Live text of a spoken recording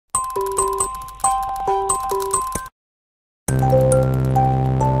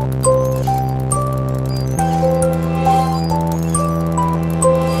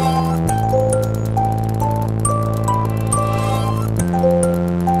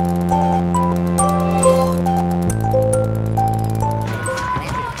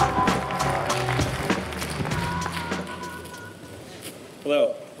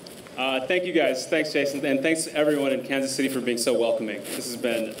thanks, Jason, and thanks everyone in Kansas City for being so welcoming. This has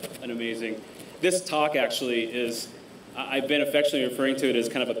been an amazing. This talk actually is, I've been affectionately referring to it as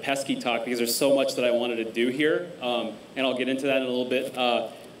kind of a pesky talk because there's so much that I wanted to do here, and I'll get into that in a little bit.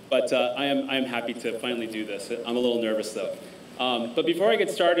 But I am happy to finally do this. I'm a little nervous though. But before I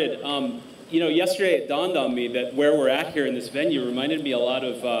get started, yesterday it dawned on me that where we're at here in this venue reminded me a lot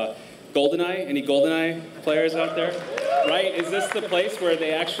of GoldenEye. Any GoldenEye players out there? Right? Is this the place where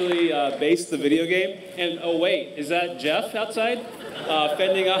they actually based the video game? And oh wait, is that Jeff outside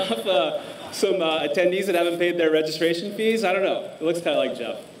fending off some attendees that haven't paid their registration fees? I don't know. It looks kind of like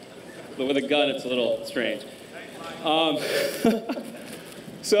Jeff. But with a gun, it's a little strange.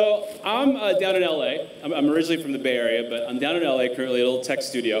 So I'm down in LA. I'm originally from the Bay Area, but I'm down in LA currently at a little tech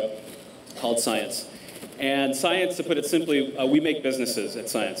studio called Science. And Science, to put it simply, we make businesses at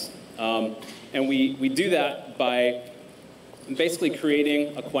Science. And we do that by basically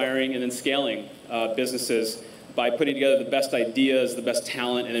creating, acquiring, and then scaling businesses by putting together the best ideas, the best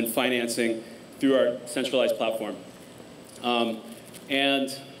talent, and then financing through our centralized platform.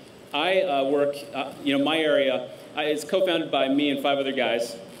 And I work, my area is co-founded by me and 5 other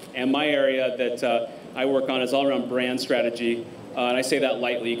guys. And my area that I work on is all around brand strategy. And I say that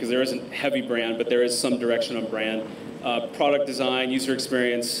lightly because there isn't heavy brand, but there is some direction on brand. Product design, user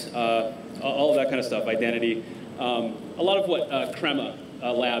experience, all of that kind of stuff, identity. A lot of what Crema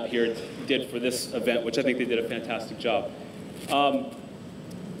Lab here did for this event, which I think they did a fantastic job.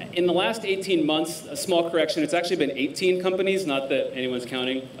 In the last 18 months, a small correction, it's actually been 18 companies, not that anyone's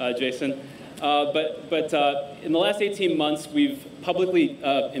counting, Jason. But in the last 18 months, we've publicly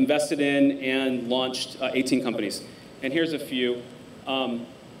invested in and launched 18 companies. And here's a few.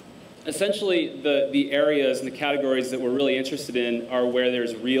 Essentially, the areas and the categories that we're really interested in are where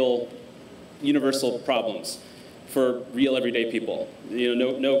there's real universal problems for real everyday people.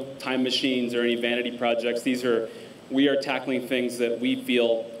 No time machines or any vanity projects. We are tackling things that we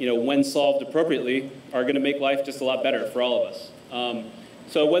feel, when solved appropriately, are going to make life just a lot better for all of us.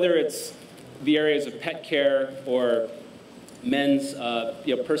 So whether it's the areas of pet care or men's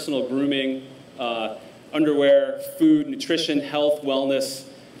personal grooming, underwear, food, nutrition, health, wellness,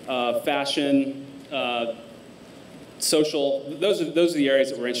 fashion, social, those are the areas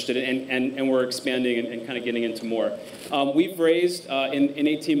that we're interested in, and we're expanding and kind of getting into more. We've raised in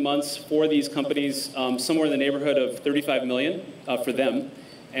 18 months for these companies somewhere in the neighborhood of 35 million for them,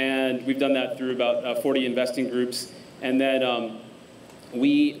 and we've done that through about 40 investing groups, and then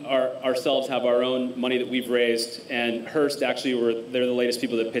we ourselves have our own money that we've raised, and Hearst actually they're the latest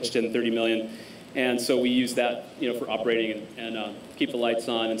people that pitched in 30 million, and so we use that for operating and keep the lights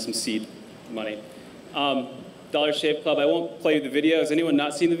on and some seed money. Dollar Shave Club, I won't play the video. Has anyone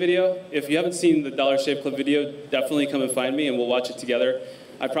not seen the video? If you haven't seen the Dollar Shave Club video, definitely come and find me and we'll watch it together.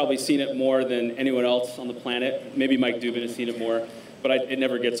 I've probably seen it more than anyone else on the planet. Maybe Mike Dubin has seen it more, but it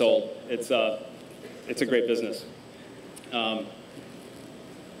never gets old. It's a great business. So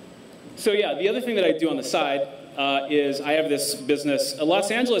yeah, the other thing that I do on the side is I have this business.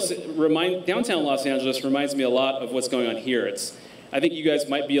 Downtown Los Angeles reminds me a lot of what's going on here. I think you guys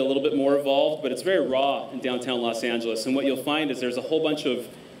might be a little bit more evolved, but it's very raw in downtown Los Angeles. And what you'll find is there's a whole bunch of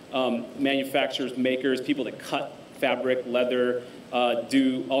manufacturers, makers, people that cut fabric, leather,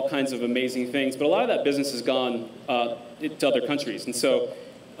 do all kinds of amazing things. But a lot of that business has gone to other countries. And so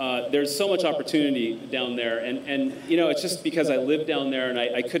there's so much opportunity down there. And it's just because I live down there and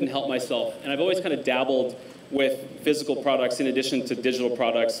I couldn't help myself. And I've always kind of dabbled with physical products in addition to digital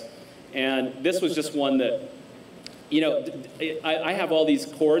products. And this was just one that, I have all these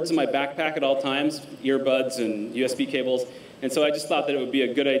cords in my backpack at all times, earbuds and USB cables, and so I just thought that it would be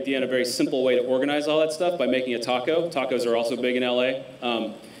a good idea and a very simple way to organize all that stuff by making a taco. Tacos are also big in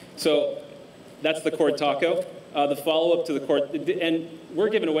LA. So that's the cord taco. The follow-up to the cord, and we're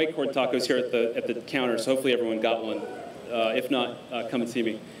giving away cord tacos here at the counter, so hopefully everyone got one. If not, come and see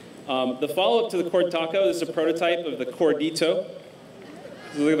me. The follow-up to the cord taco is a prototype of the cordito.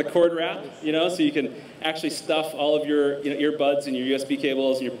 Look at the cord wrap, so you can actually stuff all of your earbuds and your USB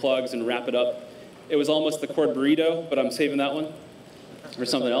cables and your plugs and wrap it up. It was almost the cord burrito, but I'm saving that one for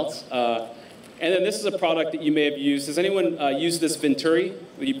something else. And then this is a product that you may have used. Has anyone used this Venturi?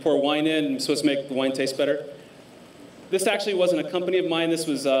 You pour wine in and it's supposed to make the wine taste better? This actually wasn't a company of mine. This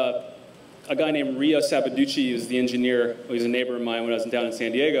was a guy named Rio Sabaducci. He was the engineer. He was a neighbor of mine when I was down in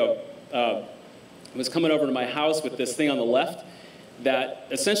San Diego. He was coming over to my house with this thing on the left that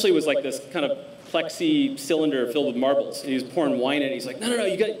essentially was like this kind of plexi cylinder filled with marbles. And he was pouring wine in it. He's like, no,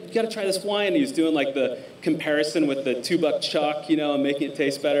 you got to try this wine. And he was doing like the comparison with the $2 chalk, and making it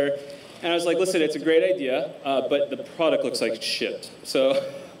taste better. And I was like, listen, it's a great idea, but the product looks like shit. So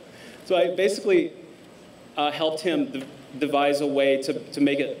So I basically helped him devise a way to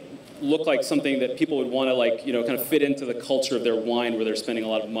make it look like something that people would want to, like, you know, kind of fit into the culture of their wine where they're spending a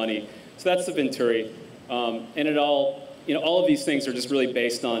lot of money. So that's the Venturi. And it all, you know, all of these things are just really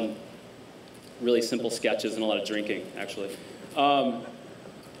based on really simple sketches and a lot of drinking, actually.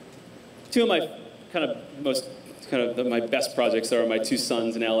 Two of my my best projects are my two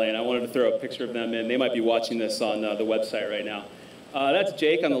sons in LA, and I wanted to throw a picture of them in. They might be watching this on the website right now. That's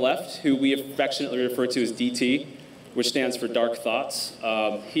Jake on the left, who we affectionately refer to as DT, which stands for Dark Thoughts.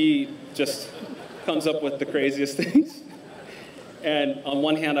 He just comes up with the craziest things. And on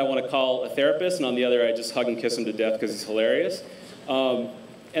one hand, I want to call a therapist, and on the other, I just hug and kiss him to death because he's hilarious. And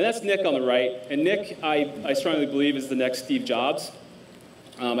that's Nick on the right. And Nick, I strongly believe, is the next Steve Jobs.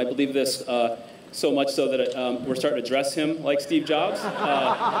 I believe this so much so that we're starting to dress him like Steve Jobs.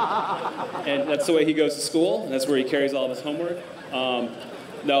 And that's the way he goes to school, and that's where he carries all of his homework.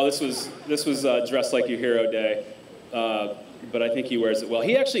 No, this was Dress Like Your Hero Day, but I think he wears it well.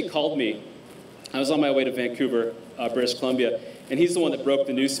 He actually called me. I was on my way to Vancouver, British Columbia, and he's the one that broke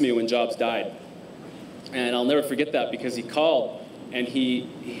the news to me when Jobs died. And I'll never forget that because he called, and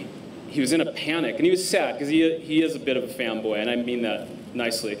he was in a panic, and he was sad because he is a bit of a fanboy, and I mean that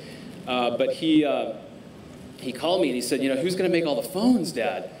nicely. But he called me and he said, you know, who's going to make all the phones,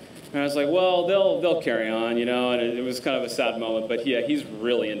 Dad? And I was like, well, they'll carry on, you know. And it was kind of a sad moment, but yeah, he's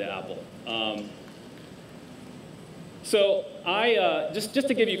really into Apple. So I just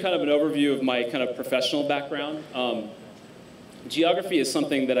to give you kind of an overview of my kind of professional background. Geography is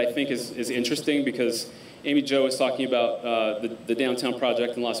something that I think is interesting because Amy Jo was talking about the downtown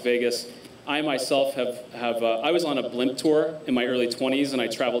project in Las Vegas. I myself I was on a blimp tour in my early 20s, and I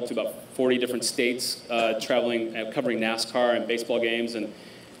traveled to about 40 different states, covering NASCAR and baseball games,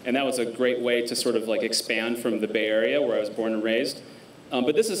 and that was a great way to sort of like expand from the Bay Area where I was born and raised.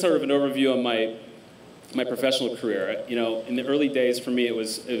 But this is sort of an overview of my professional career. You know, in the early days for me, it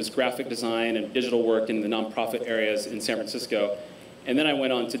was graphic design and digital work in the nonprofit areas in San Francisco. And then I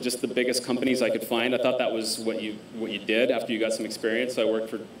went on to just the biggest companies I could find. I thought that was what you did after you got some experience. So I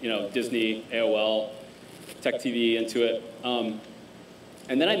worked for, you know, Disney, AOL, Tech TV, Intuit.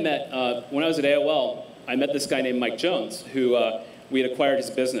 And then I met, when I was at AOL, I met this guy named Mike Jones, who we had acquired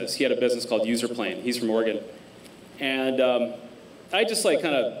his business. He had a business called Userplane. He's from Oregon. And I just like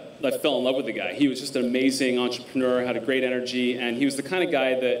kind of fell in love with the guy. He was just an amazing entrepreneur, had a great energy, and he was the kind of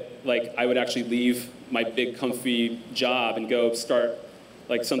guy that like I would actually leave my big comfy job and go start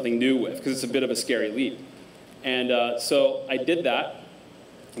like something new with, because it's a bit of a scary leap. And so I did that.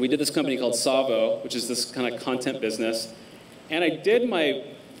 We did this company called Savo, which is this kind of content business. And I did my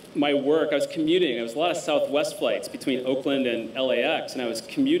work. I was commuting. There was a lot of Southwest flights between Oakland and LAX, and I was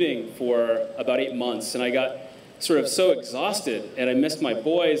commuting for about 8 months. And I got sort of so exhausted, and I missed my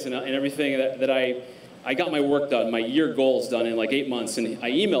boys and everything that I got my work done, my year goals done in like 8 months. And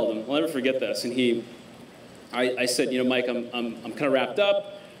I emailed him. I'll never forget this. And I said, you know, Mike, I'm kind of wrapped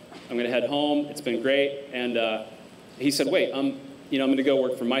up. I'm going to head home. It's been great. And he said, wait, I'm going to go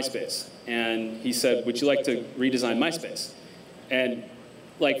work for MySpace. And he said, would you like to redesign MySpace? And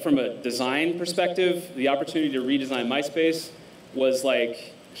like from a design perspective, the opportunity to redesign MySpace was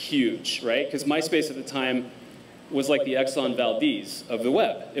like huge, right? Because MySpace at the time was like the Exxon Valdez of the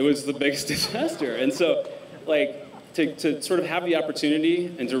web. It was the biggest disaster. And so like to sort of have the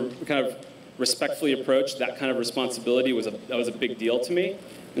opportunity and to kind of respectfully approach that kind of responsibility that was a big deal to me.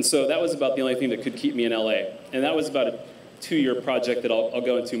 And so that was about the only thing that could keep me in LA. And that was about a 2-year project that I'll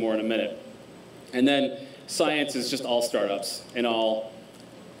go into more in a minute. And then science is just all startups and all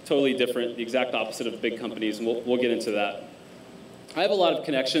totally different, the exact opposite of big companies, and we'll get into that. I have a lot of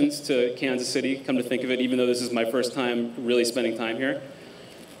connections to Kansas City, come to think of it, even though this is my first time really spending time here.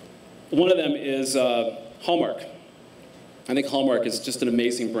 One of them is Hallmark. I think Hallmark is just an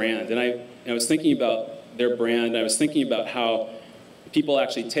amazing brand. And I was thinking about their brand. I was thinking about how people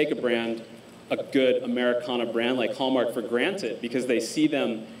actually take a brand, a good Americana brand like Hallmark, for granted because they see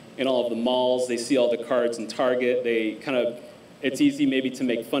them in all of the malls. They see all the cards in Target. They kind of, it's easy maybe to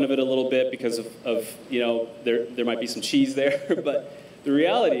make fun of it a little bit because of you know, there might be some cheese there. But the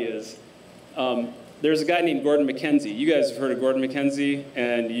reality is, there's a guy named Gordon MacKenzie. You guys have heard of Gordon MacKenzie,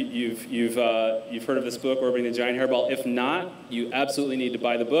 and you've heard of this book, Orbiting the Giant Hairball. If not, you absolutely need to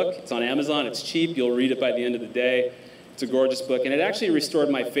buy the book. It's on Amazon. It's cheap. You'll read it by the end of the day. It's a gorgeous book, and it actually restored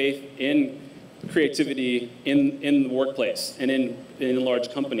my faith in creativity in the workplace and in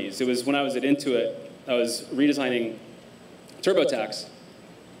large companies. It was when I was at Intuit, I was redesigning TurboTax,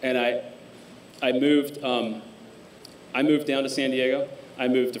 and I moved down to San Diego. I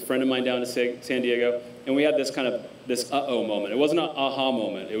moved a friend of mine down to San Diego, and we had this kind of, this uh-oh moment. It wasn't an aha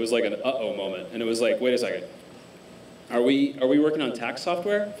moment, it was like an uh-oh moment. And it was like, wait a second, are we working on tax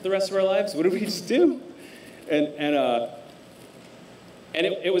software for the rest of our lives? What did we just do? And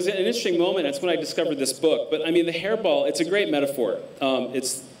it was an interesting moment. That's when I discovered this book. But I mean, the hairball, it's a great metaphor.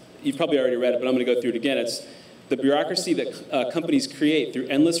 You've probably already read it, but I'm going to go through it again. It's the bureaucracy that companies create through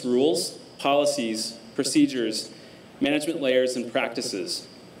endless rules, policies, procedures, management layers, and practices.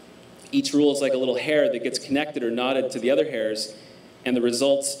 Each rule is like a little hair that gets connected or knotted to the other hairs, and the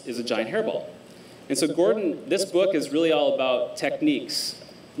result is a giant hairball. And so Gordon, this book is really all about techniques,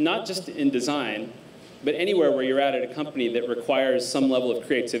 not just in design, but anywhere where you're at a company that requires some level of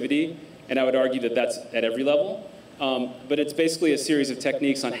creativity, and I would argue that that's at every level. But it's basically a series of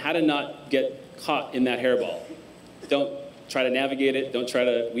techniques on how to not get caught in that hairball. Don't try to navigate it. Don't try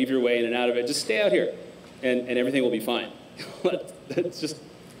to weave your way in and out of it. Just stay out here, and everything will be fine. It's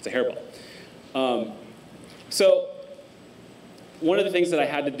a hairball. So one of the things that I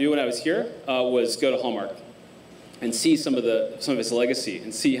had to do when I was here was go to Hallmark and see some of its legacy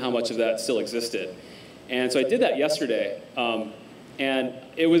and see how much of that still existed. And so I did that yesterday, and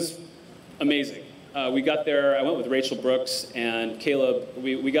it was amazing. We got there, I went with Rachel Brooks and Caleb.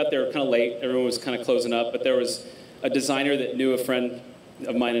 We got there kind of late. Everyone was kind of closing up, but there was a designer that knew a friend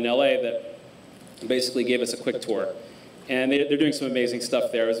of mine in LA that basically gave us a quick tour. And they're doing some amazing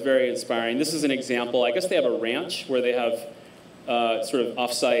stuff there. It was very inspiring. This is an example. I guess they have a ranch where they have sort of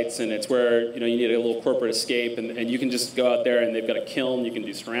off-sites, and it's where you need a little corporate escape, and you can just go out there, and they've got a kiln. You can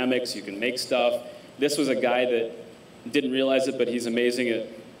do ceramics. You can make stuff. This was a guy that didn't realize it, but he's amazing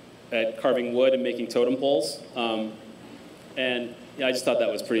at carving wood and making totem poles. And yeah, I just thought that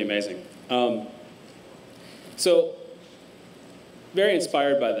was pretty amazing. So very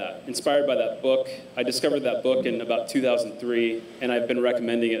inspired by that book. I discovered that book in about 2003, and I've been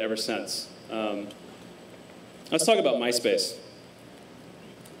recommending it ever since. Let's talk about MySpace.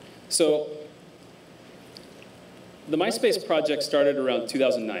 So the MySpace project started around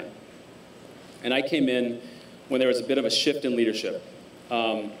 2009. And I came in when there was a bit of a shift in leadership.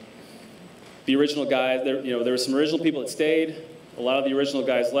 The original guys, there were some original people that stayed. A lot of the original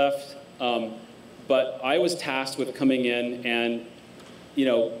guys left. But I was tasked with coming in and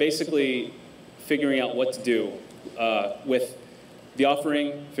basically figuring out what to do with the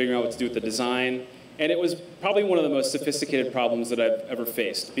offering, figuring out what to do with the design. And it was probably one of the most sophisticated problems that I've ever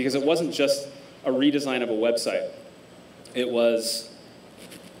faced, because it wasn't just a redesign of a website. It was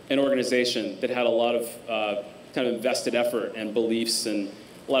an organization that had a lot of kind of invested effort and beliefs and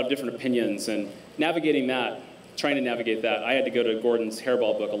a lot of different opinions. And navigating that, trying to navigate that, I had to go to Gordon's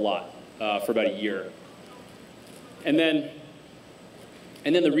hairball book a lot for about a year. And then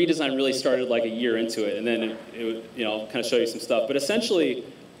the redesign really started like a year into it, and then I'll kind of show you some stuff. But essentially,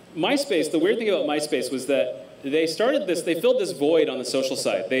 MySpace, the weird thing about MySpace was that they filled this void on the social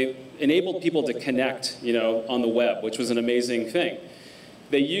side. They enabled people to connect, on the web, which was an amazing thing.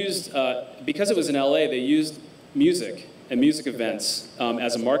 They used, because it was in LA, they used music and music events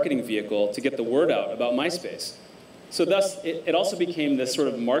as a marketing vehicle to get the word out about MySpace. So thus, it also became this sort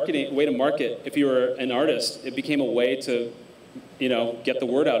of way to market. If you were an artist, it became a way to, get the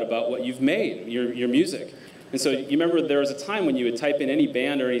word out about what you've made, your music. And so you remember there was a time when you would type in any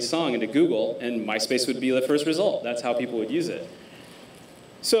band or any song into Google, and MySpace would be the first result. That's how people would use it.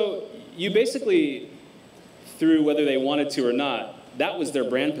 So you basically, through whether they wanted to or not, that was their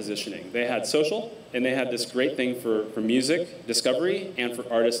brand positioning. They had social, and they had this great thing for music discovery and for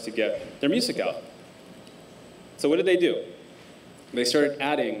artists to get their music out. So what did they do? They started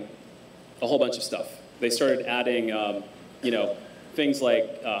adding a whole bunch of stuff. They started adding, things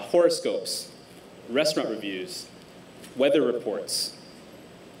like horoscopes, restaurant reviews, weather reports.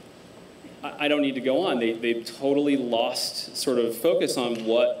 I don't need to go on. They totally lost sort of focus on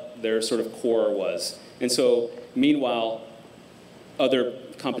what their sort of core was. And so, meanwhile, other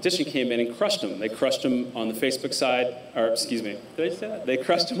competition came in and crushed them. They crushed them on the Facebook side, or excuse me, did I say that? They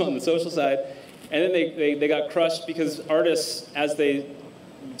crushed them on the social side, and then they got crushed because artists, as they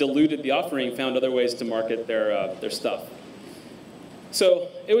diluted the offering, found other ways to market their stuff. So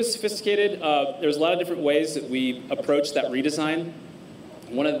it was sophisticated. There's a lot of different ways that we approached that redesign.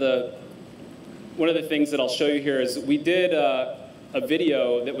 One of the things that I'll show you here is we did a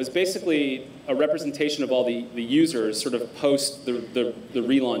video that was basically a representation of all the users sort of post the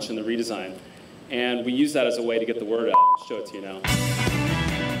relaunch and the redesign. And we used that as a way to get the word out. I'll show it to you now.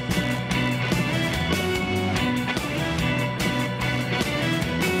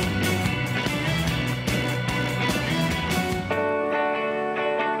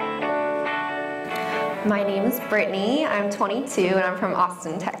 My name is Brittany. I'm 22 and I'm from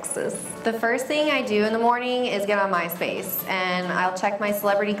Austin, Texas. The first thing I do in the morning is get on MySpace, and I'll check my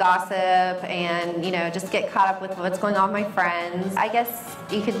celebrity gossip and, just get caught up with what's going on with my friends. I guess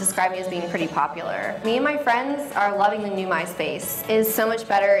you could describe me as being pretty popular. Me and my friends are loving the new MySpace. It is so much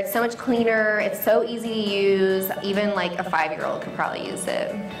better, it's so much cleaner, it's so easy to use. Even like a 5-year-old could probably use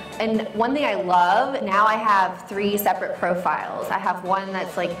it. And one thing I love, now I have 3 separate profiles. I have one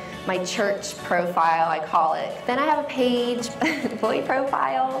that's like my church profile, I call it. Then I have a page, employee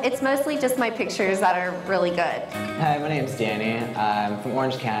profile. It's mostly just my pictures that are really good. Hi, my name's Danny. I'm from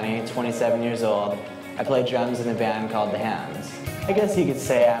Orange County, 27 years old. I play drums in a band called The Hands. I guess you could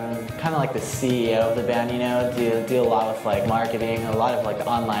say I'm kind of like the CEO of the band, do a lot with like marketing, a lot of like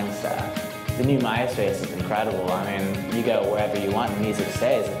online stuff. The new MySpace is incredible. I mean, you go wherever you want and music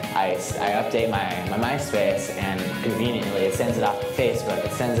stays. I update my MySpace, and conveniently it sends it off to Facebook,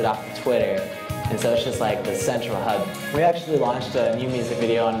 it sends it off to Twitter, and so it's just like the central hub. We actually launched a new music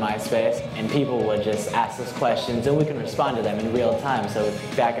video on MySpace, and people would just ask us questions and we can respond to them in real time, so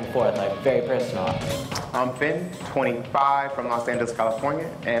it's back and forth, like very personal. I'm Finn, 25, from Los Angeles, California,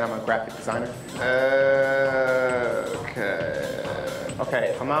 and I'm a graphic designer. Okay,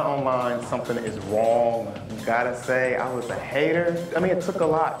 if I'm not online, something is wrong. Gotta say, I was a hater. I mean, it took a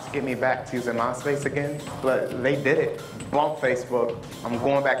lot to get me back to using MySpace again, but they did it. I'm on Facebook, I'm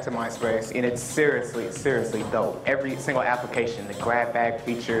going back to MySpace, and it's seriously dope. Every single application, the grab bag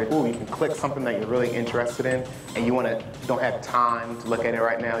feature, you can click something that you're really interested in, and don't have time to look at it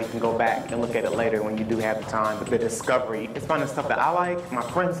right now, you can go back and look at it later when you do have the time. But the discovery, it's finding stuff that I like, my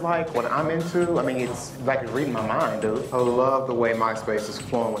friends like, what I'm into. I mean, it's like reading my mind, dude. I love the way MySpace is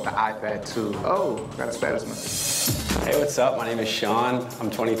flowing with the iPad too. Oh, got a status message. Hey, what's up? My name is Sean. I'm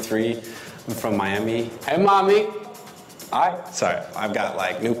 23. I'm from Miami. Hey, mommy. Sorry, I've got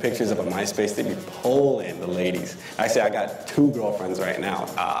like new pictures of a MySpace. They be pulling the ladies. Actually, I got 2 girlfriends right now.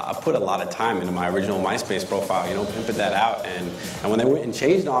 I put a lot of time into my original MySpace profile, pimping that out. And when they went and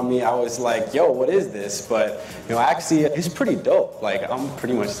changed on me, I was like, yo, what is this? But, actually, it's pretty dope. Like, I'm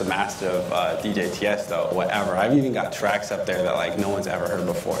pretty much the master of DJ TS, though, whatever. I've even got tracks up there that, like, no one's ever heard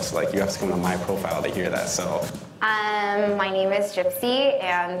before. So, like, you have to come to my profile to hear that, so. My name is Gypsy,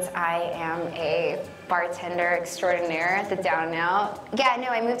 and I am a bartender extraordinaire at the Down Now. Yeah, no,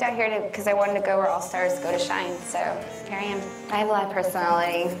 I moved out here because I wanted to go where all stars go to shine, so here I am. I have a lot of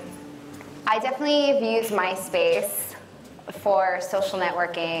personality. I definitely have used MySpace for social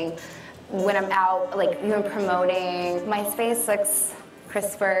networking when I'm out, like even promoting. MySpace looks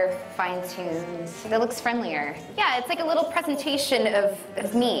crisper, fine-tuned. It looks friendlier. Yeah, it's like a little presentation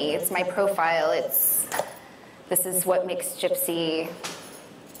of me. It's my profile. This is what makes Gypsy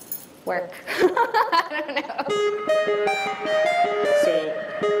work. I don't know. So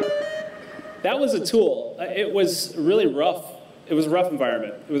that was a tool. It was really rough. It was a rough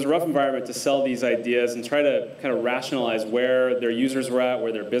environment. It was a rough environment to sell these ideas and try to kind of rationalize where their users were at,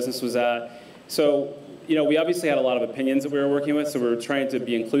 where their business was at. So, we obviously had a lot of opinions that we were working with, so we were trying to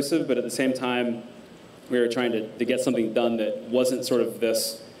be inclusive, but at the same time, we were trying to get something done that wasn't sort of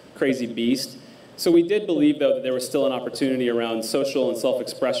this crazy beast. So we did believe, though, that there was still an opportunity around social and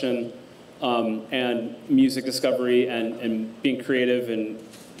self-expression and music discovery and being creative and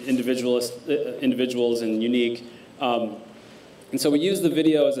individuals and unique. And so we used the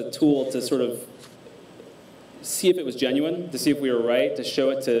video as a tool to sort of see if it was genuine, to see if we were right, to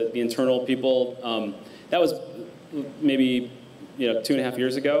show it to the internal people. That was maybe 2.5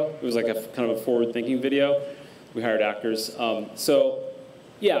 years ago. It was like a kind of a forward-thinking video. We hired actors.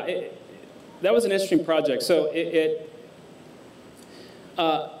 That was an interesting project. So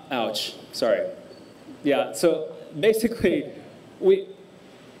ouch, sorry. Yeah, so basically,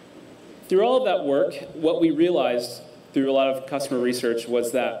 through all of that work, what we realized through a lot of customer research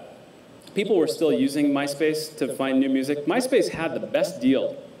was that people were still using MySpace to find new music. MySpace had the best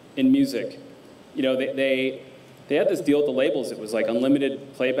deal in music. They had this deal with the labels. It was like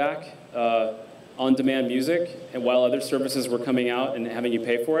unlimited playback, on-demand music, and while other services were coming out and having you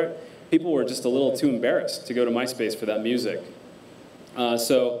pay for it, people were just a little too embarrassed to go to MySpace for that music.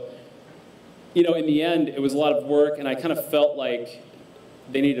 In the end, it was a lot of work, and I kind of felt like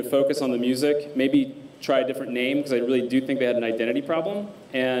they needed to focus on the music, maybe try a different name, because I really do think they had an identity problem.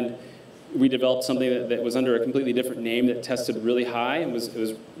 And we developed something that was under a completely different name that tested really high, and it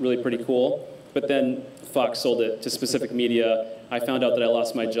was really pretty cool. But then Fox sold it to Specific Media. I found out that I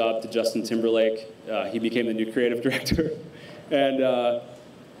lost my job to Justin Timberlake. He became the new creative director. And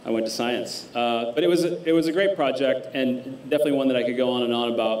I went to science. But it was a great project, and definitely one that I could go on and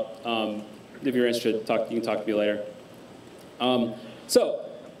on about. If you're interested, you can talk to me later. So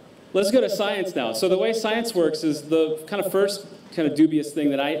let's go to science now. So the way science works is the kind of first kind of dubious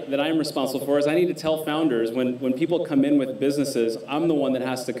thing that I'm responsible for is I need to tell founders when people come in with businesses, I'm the one that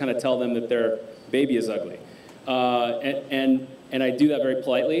has to kind of tell them that their baby is ugly. And I do that very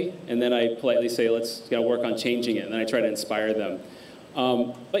politely, and then I politely say, let's work on changing it, and then I try to inspire them.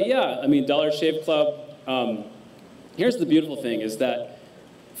 But yeah, I mean, Dollar Shave Club, here's the beautiful thing is that,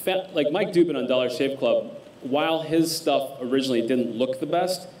 like Mike Dubin on Dollar Shave Club, while his stuff originally didn't look the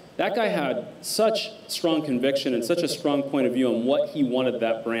best, that guy had such strong conviction and such a strong point of view on what he wanted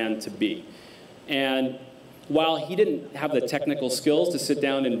that brand to be. And while he didn't have the technical skills to sit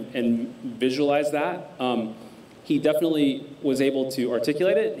down and visualize that, he definitely was able to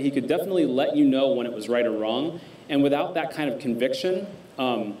articulate it. He could definitely let you know when it was right or wrong. And without that kind of conviction,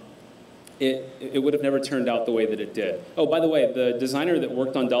 it would have never turned out the way that it did. Oh, by the way, the designer that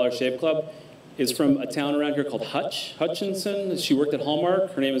worked on Dollar Shave Club is from a town around here called Hutchinson. She worked at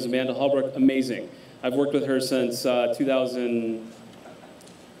Hallmark. Her name is Amanda Hallbrook. Amazing. I've worked with her since 2009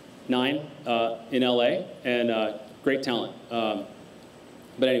 in LA, and great talent. But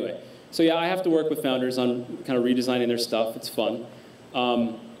anyway, so yeah, I have to work with founders on kind of redesigning their stuff. It's fun.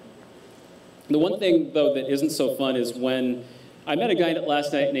 The one thing, though, that isn't so fun is when I met a guy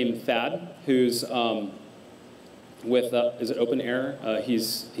last night named Thad, who's with, is it Open Air? He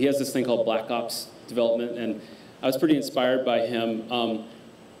has this thing called Black Ops Development, and I was pretty inspired by him.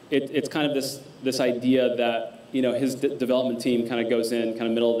 It's kind of this idea that, you know, his development team kind of goes in kind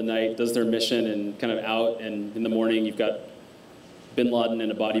of middle of the night, does their mission, and kind of out, and in the morning you've got Bin Laden in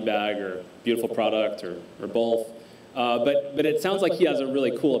a body bag, or beautiful product, or both. But it sounds like he has a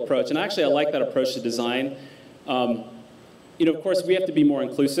really cool approach, and actually I like that approach to design. You know, of course, we have to be more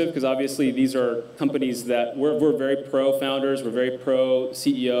inclusive because obviously these are companies that we're very pro founders, we're very pro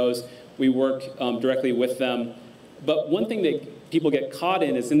CEOs. We work directly with them. But one thing that people get caught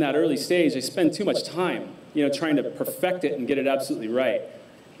in is in that early stage, they spend too much time, you know, trying to perfect it and get it absolutely right.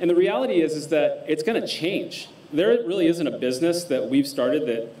 And the reality is that it's going to change. There really isn't a business that we've started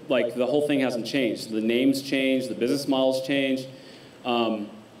that, like, the whole thing hasn't changed. The names change, the business models change.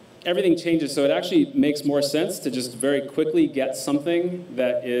 Everything changes, so it actually makes more sense to just very quickly get something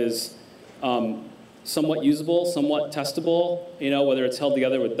that is somewhat usable, somewhat testable, you know, whether it's held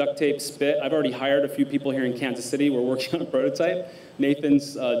together with duct tape, spit. I've already hired a few people here in Kansas City. We're working on a prototype.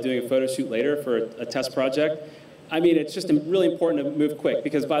 Nathan's doing a photo shoot later for a test project. I mean, it's just really important to move quick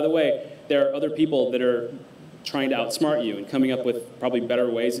because, by the way, there are other people that are trying to outsmart you and coming up with probably better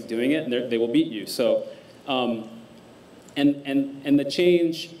ways of doing it, and they will beat you. So, and the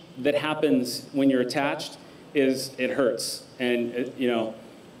change that happens when you're attached is it hurts. And, you know,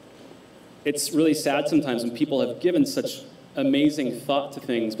 it's really sad sometimes when people have given such amazing thought to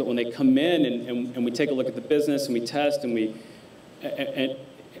things, but when they come in and we take a look at the business and we test and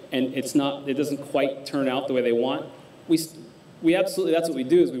it doesn't quite turn out the way they want, we absolutely, that's what we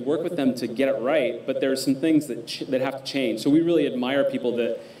do, is we work with them to get it right, but there are some things that have to change. So we really admire people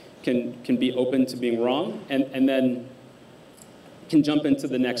that can be open to being wrong and then can jump into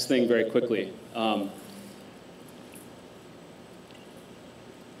the next thing very quickly.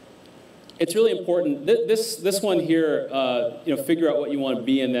 It's really important. This one here, you know, figure out what you want to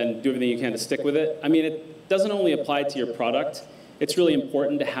be and then do everything you can to stick with it. I mean, it doesn't only apply to your product. It's really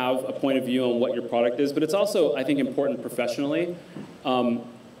important to have a point of view on what your product is, but it's also, I think, important professionally.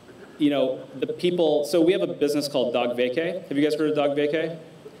 You know, the people, so we have a business called dogvacay. Have you guys heard of dogvacay?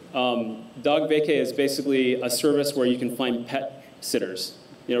 Dogvacay is basically a service where you can find pet sitters,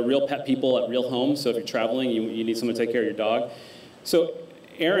 you know, real pet people at real homes. So if you're traveling, you need someone to take care of your dog. So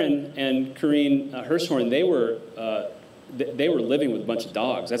Aaron and Corrine Hirschhorn, they were living with a bunch of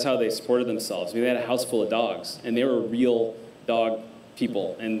dogs. That's how they supported themselves. I mean, they had a house full of dogs, and they were real dog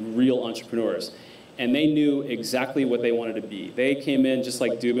people and real entrepreneurs. And they knew exactly what they wanted to be. They came in just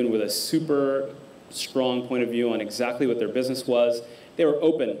like Dubin with a super strong point of view on exactly what their business was. They were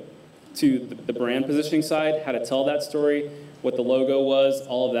open to the brand positioning side, how to tell that story, what the logo was,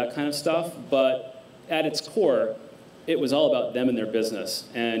 all of that kind of stuff. But at its core, it was all about them and their business.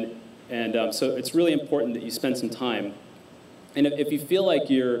 And so it's really important that you spend some time. And if you feel like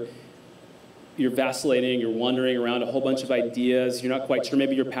you're vacillating, you're wandering around a whole bunch of ideas, you're not quite sure,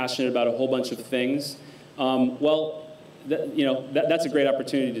 maybe you're passionate about a whole bunch of things, well, that's a great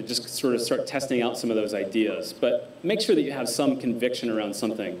opportunity to just sort of start testing out some of those ideas. But make sure that you have some conviction around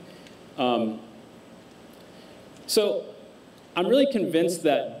something. So I'm really convinced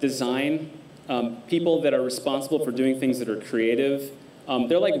that design, people that are responsible for doing things that are creative,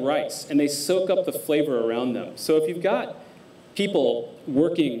 they're like rice, and they soak up the flavor around them. So if you've got people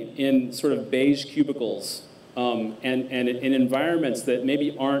working in sort of beige cubicles and in environments that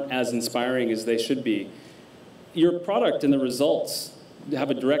maybe aren't as inspiring as they should be, your product and the results have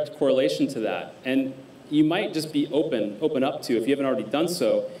a direct correlation to that. And you might just be open up to, if you haven't already done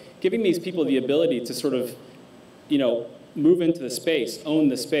so, giving these people the ability to sort of, move into the space, own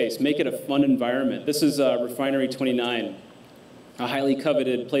the space, make it a fun environment. This is Refinery 29, a highly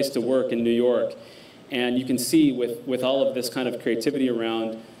coveted place to work in New York. And you can see with all of this kind of creativity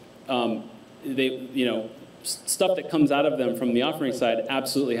around, stuff that comes out of them from the offering side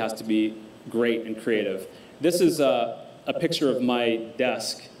absolutely has to be great and creative. This is a picture of my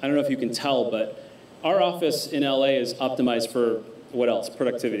desk. I don't know if you can tell, but our office in LA is optimized for what else?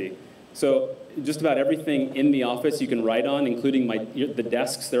 Productivity. So just about everything in the office you can write on, including the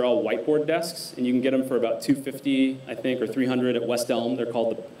desks. They're all whiteboard desks, and you can get them for about $250, I think, or $300 at West Elm. They're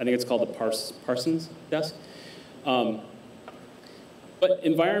called I think it's called the Parsons desk. But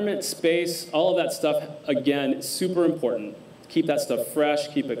environment, space, all of that stuff, again, super important. Keep that stuff fresh,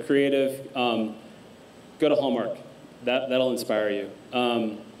 keep it creative. Go to Hallmark. That'll inspire you.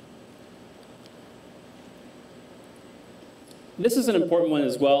 This is an important one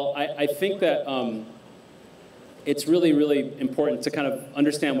as well. I think that it's really, really important to kind of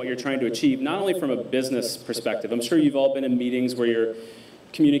understand what you're trying to achieve, not only from a business perspective. I'm sure you've all been in meetings where you're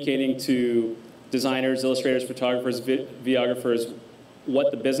communicating to designers, illustrators, photographers, videographers,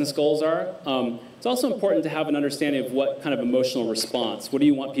 what the business goals are. It's also important to have an understanding of what kind of emotional response. What do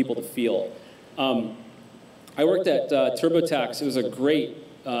you want people to feel? I worked at TurboTax. It was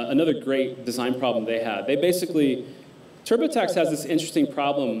another great design problem they had. TurboTax has this interesting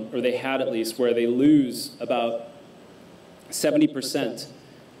problem, or they had at least, where they lose about 70%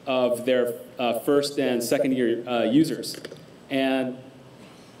 of their first and second year users. And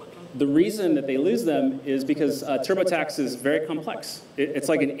the reason that they lose them is because TurboTax is very complex. It's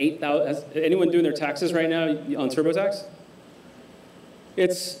like an 8,000, anyone doing their taxes right now on TurboTax?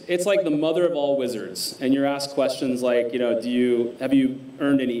 It's like the mother of all wizards, and you're asked questions like, have you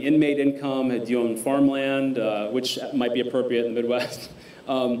earned any inmate income? Do you own farmland, which might be appropriate in the Midwest?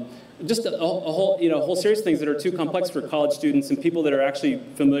 Just a whole series of things that are too complex for college students and people that are actually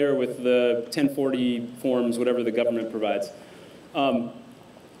familiar with the 1040 forms, whatever the government provides.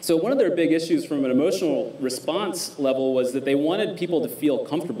 So one of their big issues from an emotional response level was that they wanted people to feel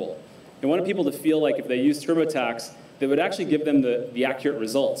comfortable. They wanted people to feel like if they used TurboTax, they would actually give them the accurate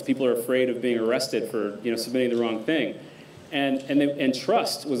results. People are afraid of being arrested for submitting the wrong thing. And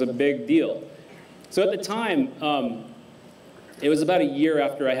trust was a big deal. So at the time, it was about a year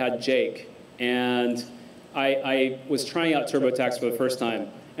after I had Jake, and I was trying out TurboTax for the first time.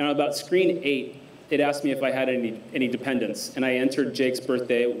 And on about screen 8, it asked me if I had any dependents. And I entered Jake's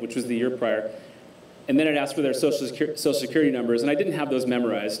birthday, which was the year prior. And then it asked for their social security numbers. And I didn't have those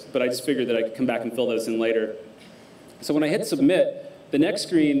memorized, but I just figured that I could come back and fill those in later. So when I hit submit, the next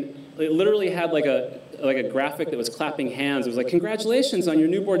screen, it literally had like a graphic that was clapping hands. It was like, congratulations on your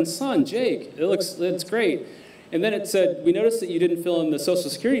newborn son, Jake. It's great. And then it said, we noticed that you didn't fill in the social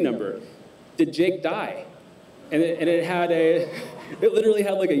security number. Did Jake die? And it literally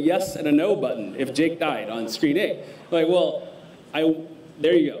had like a yes and a no button if Jake died on screen 8. Like, well,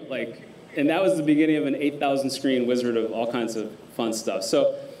 there you go. And that was the beginning of an 8,000 screen wizard of all kinds of fun stuff.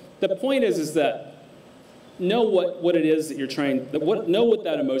 So the point is that know what it is that you're know what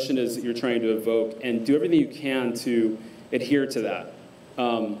that emotion is that you're trying to evoke, and do everything you can to adhere to that.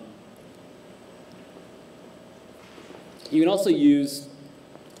 You can also use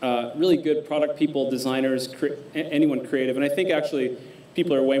really good product people, designers, anyone creative, and I think actually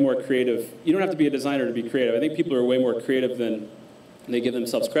people are way more creative. You don't have to be a designer to be creative. I think people are way more creative than they give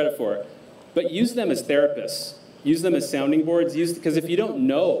themselves credit for. But use them as therapists. Use them as sounding boards, because if you don't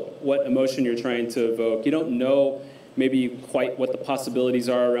know what emotion you're trying to evoke, you don't know maybe quite what the possibilities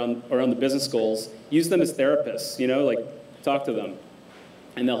are around the business goals, use them as therapists, talk to them,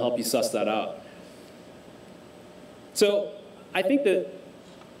 and they'll help you suss that out. So I think that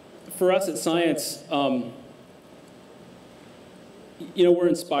for us at Science, we're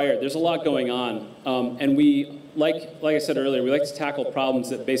inspired. There's a lot going on, and we, like I said earlier, we like to tackle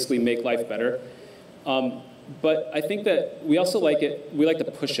problems that basically make life better. But I think that we also we like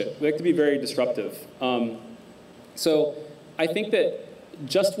to push it. We like to be very disruptive. So I think that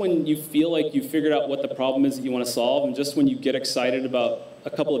just when you feel like you've figured out what the problem is that you want to solve, and just when you get excited about a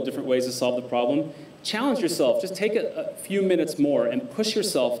couple of different ways to solve the problem, challenge yourself. Just take a few minutes more and push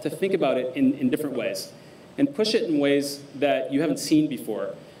yourself to think about it in different ways. And push it in ways that you haven't seen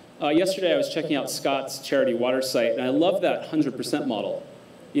before. Yesterday I was checking out Scott's charity water site, and I love that 100% model.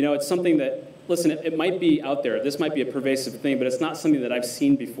 It's something that listen, it might be out there. This might be a pervasive thing, but it's not something that I've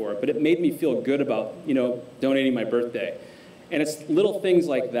seen before. But it made me feel good about, donating my birthday. And it's little things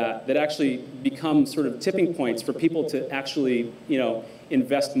like that that actually become sort of tipping points for people to actually,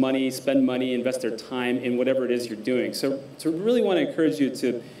 invest money, spend money, invest their time in whatever it is you're doing. So really want to encourage you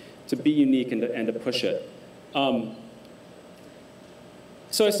to be unique and to push it. So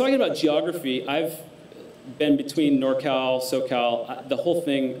I was talking about geography. I've been between NorCal, SoCal, the whole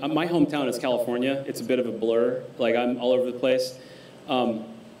thing. My hometown is California. It's a bit of a blur. Like, I'm all over the place. I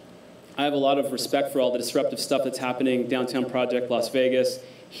have a lot of respect for all the disruptive stuff that's happening, Downtown Project, Las Vegas.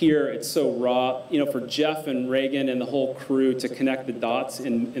 Here, it's so raw. For Jeff and Reagan and the whole crew to connect the dots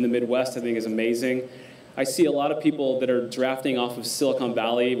in the Midwest, I think is amazing. I see a lot of people that are drafting off of Silicon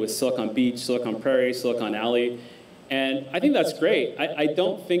Valley with Silicon Beach, Silicon Prairie, Silicon Alley. And I think that's great. I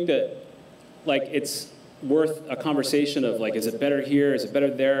don't think that, it's worth a conversation of, is it better here? Is it better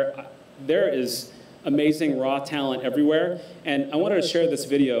there? There is amazing raw talent everywhere. And I wanted to share this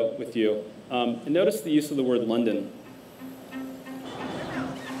video with you. And notice the use of the word London.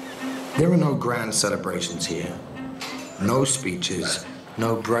 There are no grand celebrations here. No speeches,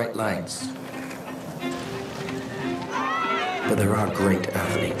 no bright lights. But there are great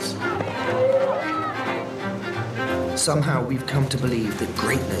athletes. Somehow we've come to believe that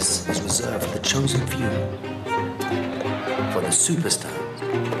greatness is reserved for the chosen few, for the superstars.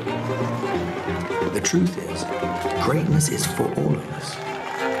 The truth is, greatness is for all of us.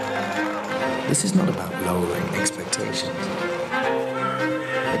 This is not about lowering expectations.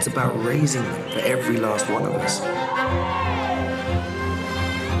 It's about raising them for every last one of us.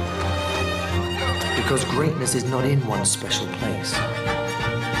 Because greatness is not in one special place.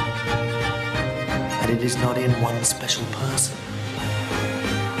 And it is not in one special person.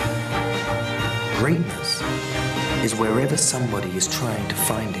 Greatness is wherever somebody is trying to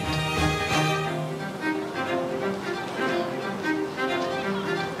find it.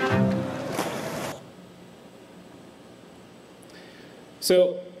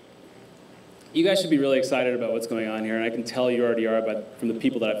 So, you guys should be really excited about what's going on here, and I can tell you already are from the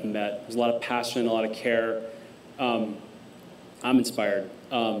people that I've met. There's a lot of passion, a lot of care. I'm inspired.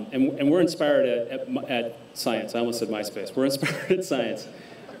 And we're inspired at science. I almost said MySpace. We're inspired at science,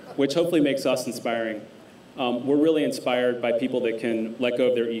 which hopefully makes us inspiring. We're really inspired by people that can let go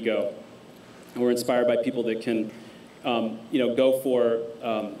of their ego. And we're inspired by people that can go for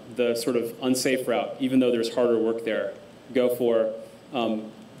the sort of unsafe route, even though there's harder work there. Go for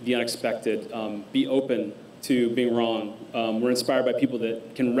the unexpected, be open to being wrong. We're inspired by people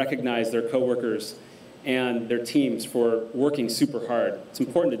that can recognize their coworkers and their teams for working super hard. It's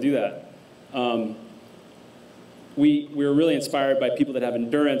important to do that. We're really inspired by people that have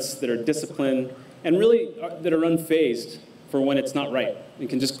endurance, that are disciplined, and really that are unfazed for when it's not right. And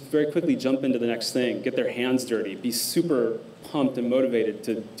can just very quickly jump into the next thing, get their hands dirty, be super pumped and motivated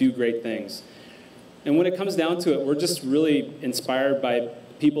to do great things. And when it comes down to it, we're just really inspired by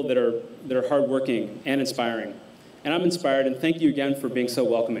people that are hardworking and inspiring. And I'm inspired, and thank you again for being so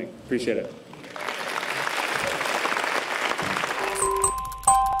welcoming. Appreciate it.